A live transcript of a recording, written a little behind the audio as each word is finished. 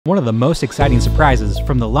One of the most exciting surprises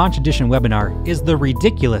from the launch edition webinar is the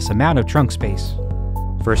ridiculous amount of trunk space.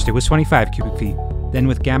 First it was 25 cubic feet, then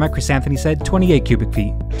with Gamma, Chrysanthony said 28 cubic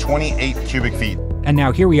feet. 28 cubic feet. And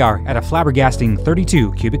now here we are at a flabbergasting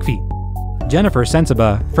 32 cubic feet. Jennifer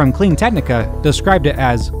Sensiba from Clean Technica described it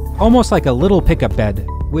as almost like a little pickup bed,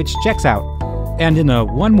 which checks out. And in a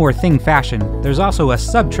one more thing fashion, there's also a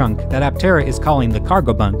sub-trunk that Aptera is calling the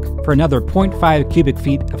cargo bunk for another 0.5 cubic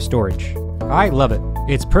feet of storage. I love it.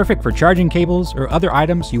 It's perfect for charging cables or other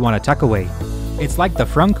items you want to tuck away. It's like the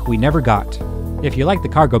frunk we never got. If you like the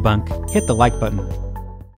cargo bunk, hit the like button.